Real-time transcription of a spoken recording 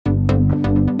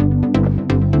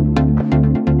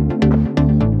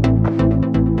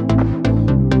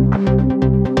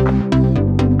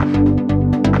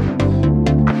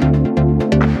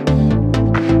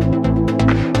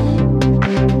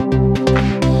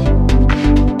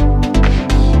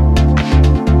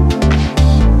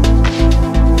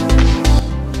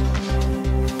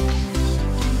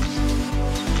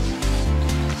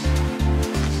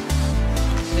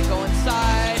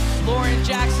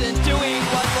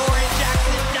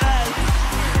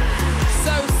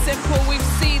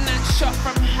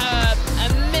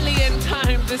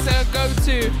This her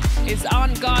go-to is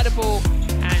unguardable,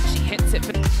 and she hits it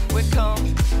for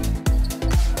Wickham.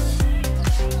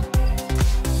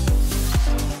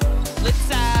 Blitz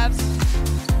abs.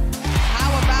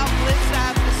 How about blitz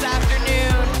abs this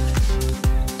afternoon?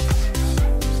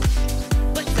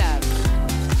 Blitz abs.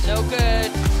 No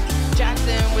good.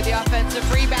 Jackson with the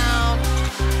offensive rebound.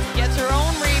 Gets her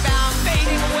own rebound,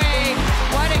 fading away.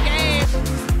 What a game.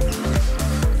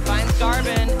 Finds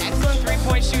Garvin. Excellent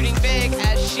three-point shooting big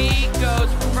as she goes.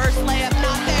 First layup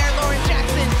not there. Lauren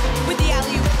Jackson with the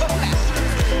alley-oop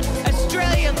pass.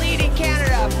 Australia leading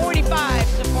Canada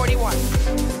 45-41.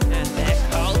 And there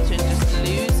Carlton just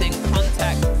losing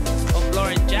contact of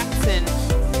Lauren Jackson.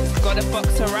 Got to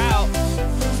box her out.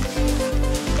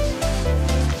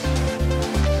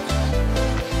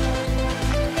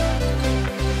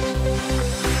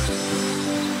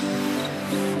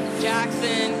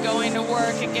 Jackson going to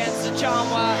work against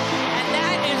Achanwa, and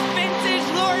that is vintage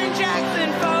Lauren Jackson,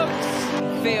 folks.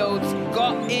 Fields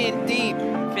got in deep,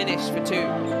 finished for two.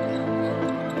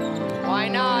 Why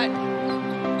not?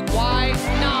 Why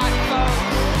not, folks?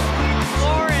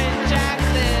 Lauren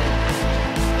Jackson.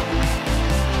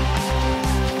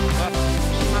 Well,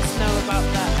 she must know about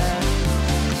that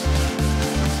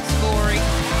scoring.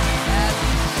 As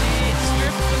she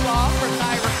strips the ball from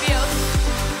Tyra Fields.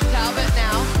 Talbot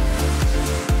now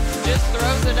just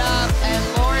throws it up, and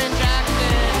Lauren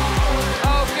Jackson,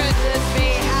 oh goodness me,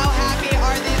 how happy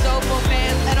are these Opal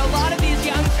fans and a lot of these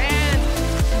young fans.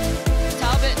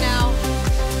 Talbot now,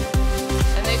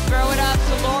 and they throw it up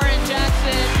to Lauren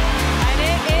Jackson, and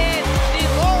it is the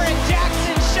Lauren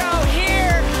Jackson show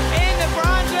here in the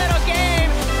bronze medal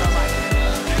game.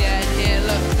 Yeah, here,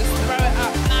 look, just throw it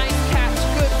up, nice catch,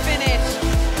 good finish.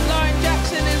 Lauren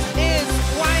Jackson is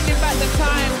winding back the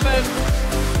time, but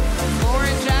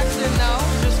Lauren Jackson, though,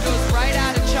 just goes right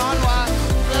out of Chanwa.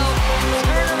 Little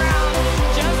turnaround,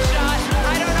 jump shot.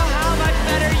 I don't know how much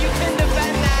better you can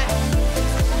defend that.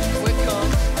 Wickham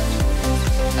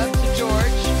up to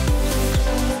George.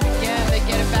 Again, they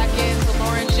get it back in to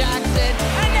Lauren Jackson.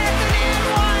 And there's an and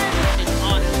one!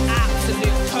 On an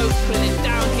absolute post, putting it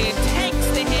down here, takes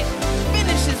the hit,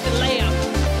 finishes the layup.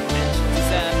 And she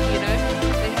deserved, you know,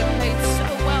 they have played so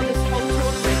well this whole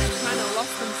tournament and kind of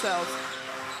lost themselves.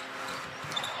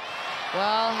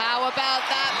 Well, how about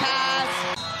that pass?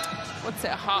 What's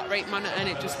it, heart rate monitor, and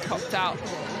it just popped out.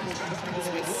 As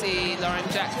we see Lauren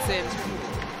Jackson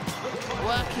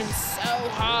working so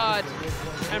hard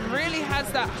and really has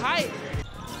that height.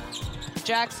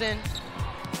 Jackson.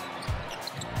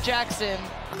 Jackson.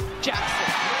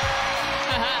 Jackson.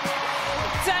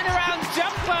 Turnaround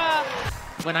jumper.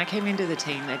 When I came into the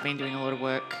team, they'd been doing a lot of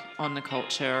work on the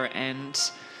culture, and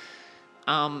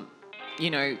you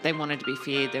know, they wanted to be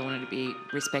feared, they wanted to be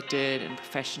respected and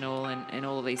professional and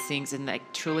all of these things, and they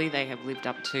have lived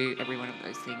up to every one of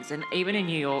those things. And even in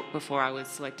New York, before I was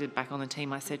selected back on the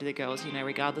team, I said to the girls, you know,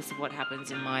 regardless of what happens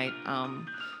in my,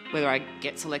 whether I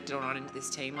get selected or not into this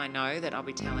team, I know that I'll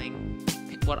be telling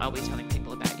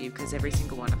people about you, because every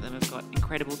single one of them have got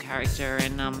incredible character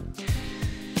and,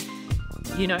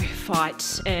 you know,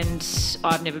 fight. And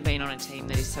I've never been on a team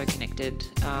that is so connected.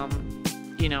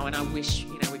 You know, and I wish,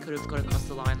 you know, we could have got across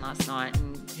the line last night,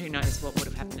 and who knows what would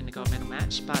have happened in the gold medal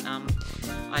match. But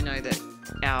I know that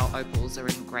our Opals are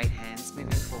in great hands moving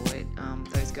forward.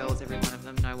 Those girls, every one of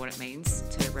them, know what it means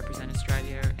to represent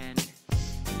Australia, and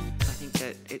I think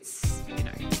that it's, you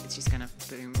know, it's just going to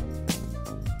boom.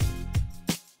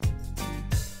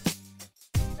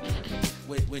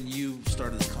 When you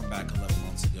started the comeback 11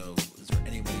 months ago, is there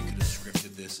any way you could have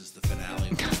scripted this as the finale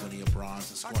of winning a bronze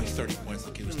and scoring 30 points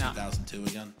like it was 2002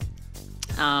 again?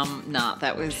 Nah,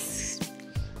 that was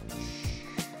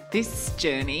this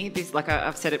journey. This, like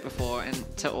I've said it before,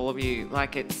 and to all of you,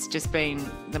 like it's just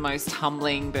been the most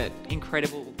humbling but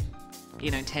incredible,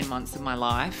 you know, 10 months of my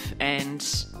life. And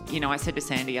you know, I said to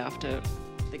Sandy after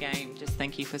the game, just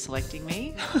thank you for selecting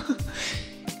me,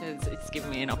 because it's given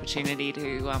me an opportunity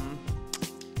to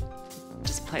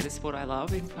just play the sport I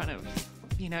love in front of,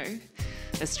 you know,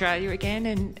 Australia again,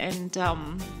 and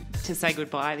to say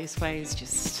goodbye this way is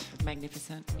just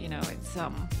magnificent. You know, it's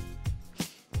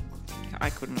I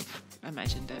couldn't have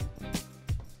imagined it.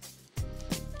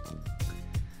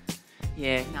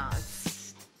 Yeah, no,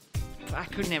 I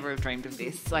could never have dreamed of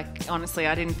this. Like, honestly,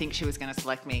 I didn't think she was going to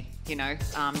select me, you know.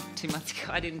 2 months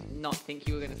ago, I did not think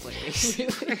you were going to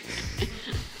select me.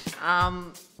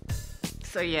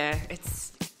 So, yeah,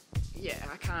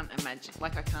 I can't imagine,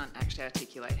 like, I can't actually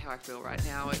articulate how I feel right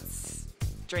now. It's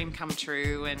dream come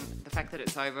true, and the fact that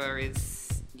it's over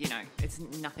is, you know, it's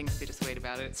nothing's bittersweet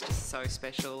about it. It's just so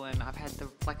special, and I've had the,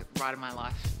 like, ride of my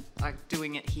life. Like,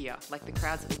 doing it here, like, the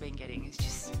crowds that we've been getting is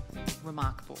just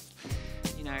remarkable.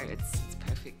 You know, it's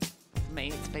perfect. For me,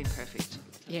 it's been perfect.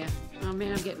 Yeah. Oh,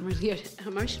 man, I'm getting really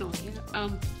emotional here.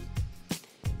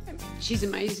 She's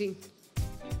amazing.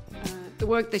 The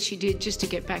work that she did just to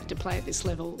get back to play at this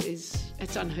level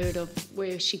it's unheard of,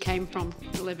 where she came from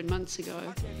 11 months ago.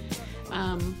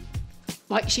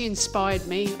 Like, she inspired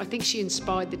me. I think she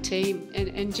inspired the team,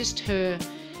 and just her,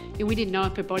 we didn't know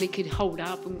if her body could hold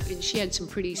up, and she had some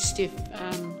pretty stiff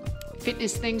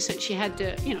fitness things that she had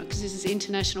to, you know, because this is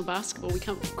international basketball, we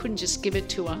couldn't just give it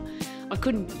to her. I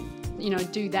couldn't, you know,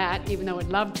 do that, even though I'd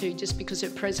love to, just because her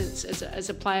presence as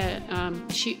a player.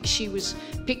 She was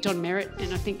picked on merit,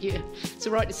 and I think it's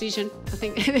the right decision. I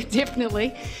think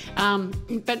definitely.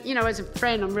 But, you know, as a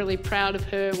friend, I'm really proud of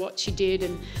her, what she did,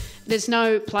 and there's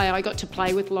no player. I got to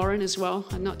play with Lauren as well.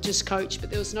 I'm not just coach, but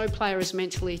there was no player as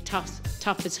mentally tough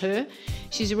as her.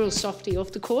 She's a real softie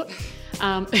off the court.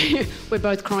 We're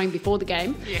both crying before the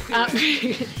game. Yeah.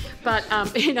 But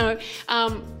you know,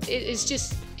 it's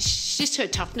just her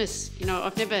toughness. You know,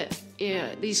 I've never.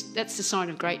 Yeah, that's the sign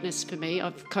of greatness for me.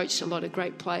 I've coached a lot of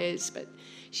great players, but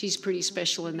she's pretty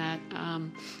special in that.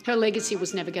 Her legacy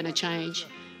was never going to change,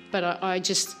 but I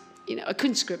just, you know, I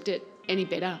couldn't script it any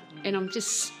better, and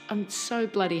I'm so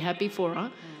bloody happy for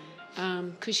her,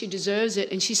 because she deserves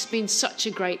it, and she's been such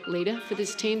a great leader for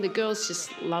this team. The girls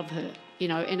just love her, you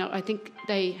know, and I think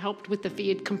they helped with the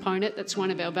feared component. That's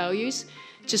one of our values,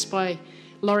 just by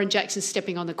Lauren Jackson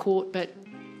stepping on the court, but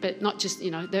not just,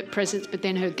 you know, that presence, but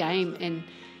then her game, and,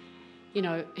 you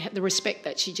know, the respect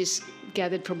that she just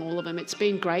gathered from all of them. It's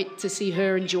been great to see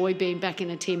her enjoy being back in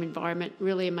a team environment.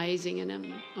 Really amazing,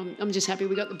 and I'm just happy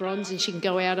we got the bronze, and she can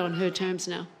go out on her terms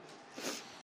now.